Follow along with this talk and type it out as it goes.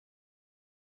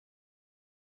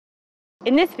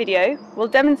In this video, we'll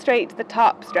demonstrate the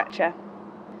Tarp stretcher.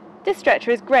 This stretcher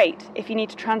is great if you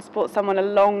need to transport someone a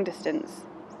long distance.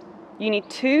 You need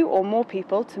 2 or more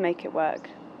people to make it work.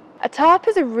 A Tarp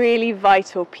is a really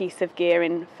vital piece of gear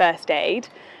in first aid.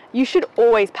 You should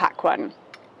always pack one.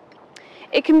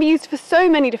 It can be used for so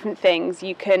many different things.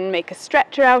 You can make a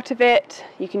stretcher out of it,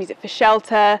 you can use it for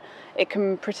shelter, it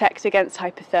can protect against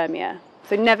hypothermia.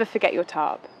 So never forget your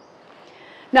Tarp.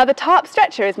 Now the Tarp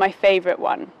stretcher is my favourite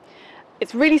one.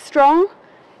 It's really strong,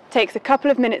 takes a couple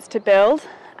of minutes to build,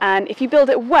 and if you build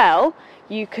it well,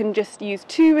 you can just use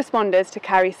 2 responders to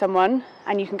carry someone,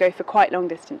 and you can go for quite long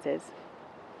distances.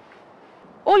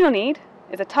 All you'll need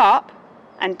is a tarp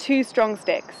and 2 strong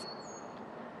sticks.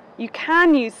 You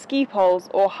can use ski poles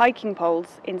or hiking poles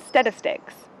instead of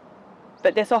sticks,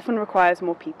 but this often requires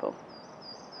more people.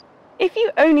 If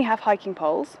you only have hiking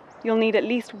poles, you'll need at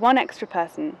least 1 extra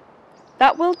person.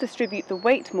 That will distribute the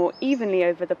weight more evenly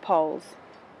over the poles,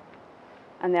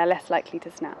 and they are less likely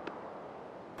to snap.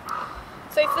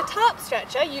 So for the Tarp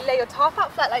stretcher, you lay your tarp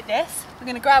out flat like this. We're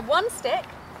going to grab 1 stick,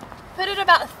 put it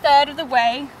about 1/3 of the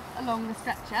way along the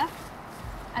stretcher,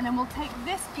 and then we'll take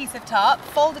this piece of tarp,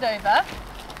 fold it over,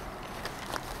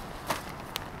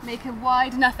 make a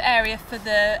wide enough area for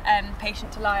the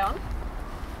patient to lie on.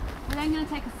 We're then going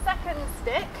to take a second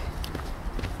stick,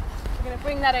 we're going to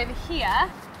bring that over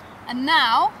here, and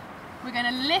now we're going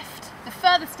to lift the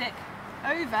further stick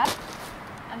over,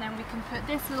 and then we can put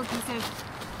this little piece of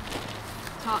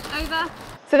tarp over.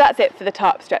 So that's it for the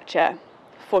Tarp stretcher,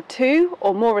 for 2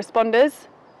 or more responders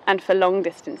and for long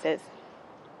distances.